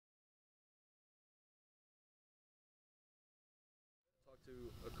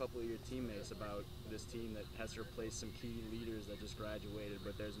to a couple of your teammates about this team that has to replace some key leaders that just graduated,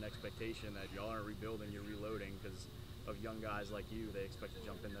 but there's an expectation that y'all aren't rebuilding, you're reloading because of young guys like you. They expect to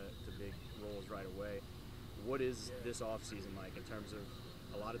jump into big roles right away. What is this offseason like in terms of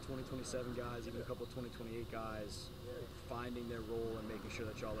a lot of 2027 guys, even a couple of 2028 guys, finding their role and making sure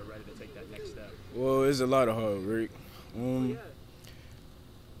that y'all are ready to take that next step? Well, it's a lot of hard work.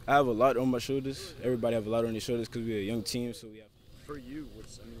 I have a lot on my shoulders. Everybody have a lot on their shoulders because we're a young team, so we have. For you,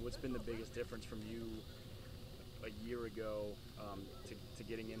 what's been the biggest difference from you a year ago to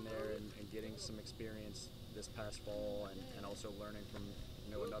getting in there and getting some experience this past fall and also learning from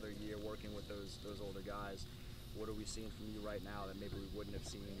another year working with those older guys? What are we seeing from you right now that maybe we wouldn't have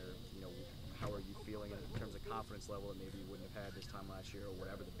seen, or how are you feeling in terms of confidence level that maybe you wouldn't have had this time last year, or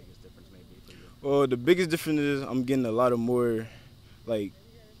whatever the biggest difference may be for you? Well, the biggest difference is I'm getting a lot of more like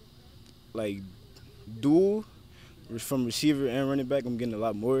dual from receiver and running back. I'm getting a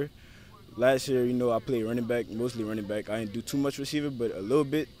lot more. Last year, I played running back, mostly running back. I didn't do too much receiver, but a little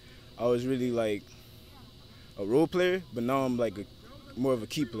bit. I was really like a role player, but now I'm like more of a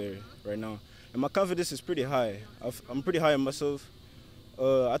key player right now. And my confidence is pretty high. I'm pretty high on myself.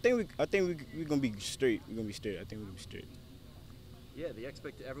 I think we're gonna be straight. We're gonna be straight. I think we're gonna be straight. Yeah,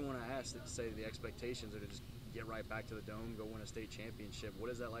 everyone I asked say the expectations are to just get right back to the Dome, go win a state championship.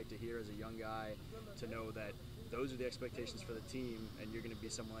 What is that like to hear as a young guy, to know that those are the expectations for the team and you're going to be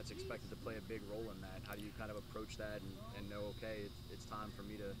someone that's expected to play a big role in that? How do you kind of approach that and know, okay, it's time for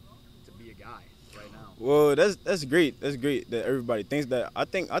me to be a guy right now? Well, that's great. That's great that everybody thinks that. I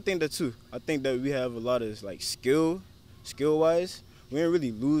think that too. I think that we have a lot of like skill-wise. We didn't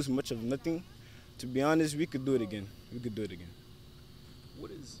really lose much of nothing. To be honest, we could do it again. We could do it again.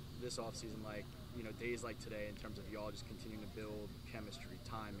 What is this offseason like, days like today, in terms of y'all just continuing to build chemistry,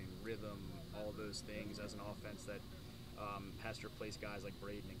 timing, rhythm, all those things as an offense that has to replace guys like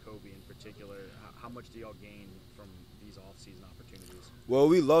Braden and Kobe in particular? How much do y'all gain from these off-season opportunities? Well,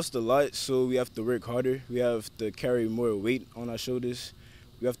 we lost a lot, so we have to work harder. We have to carry more weight on our shoulders.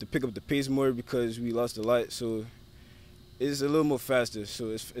 We have to pick up the pace more because we lost a lot, so it's a little more faster. So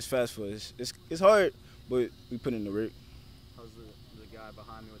it's fast for us. It's hard, but we put in the work. How's the guy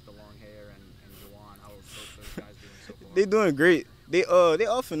behind me with the long hair and Jawan? How are both those guys doing so far? They doing great. They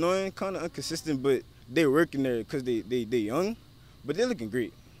off and on, kind of inconsistent, but they working there because they young, but they're looking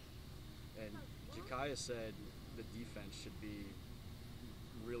great. And Jakaya said the defense should be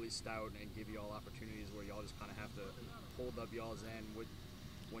really stout and give y'all opportunities where y'all just kind of have to hold up y'all's end.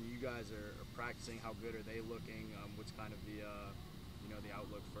 When you guys are practicing, how good are they looking? What's kind of the the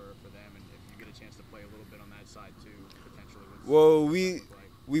outlook for them, and if you get a chance to play a little bit on that side too, potentially? Well,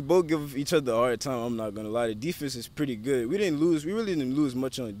 we both give each other a hard time. I'm not gonna lie. The defense is pretty good. We really didn't lose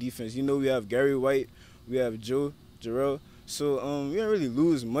much on defense. We have Gary White, we have Jarrell. So we didn't really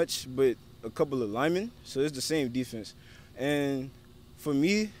lose much, but a couple of linemen. So it's the same defense. And for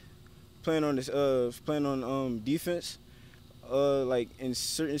me, playing on defense, like in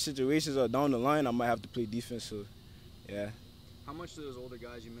certain situations or down the line, I might have to play defense. So yeah. How much do those older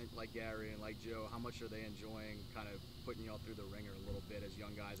guys you meant, like Gary and like Joe, how much are they enjoying kind of putting y'all through the ringer a little bit as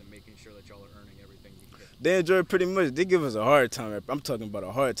young guys and making sure that y'all are earning everything you get? They enjoy it pretty much. They give us a hard time. I'm talking about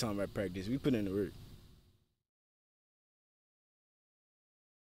a hard time at practice. We put in the work.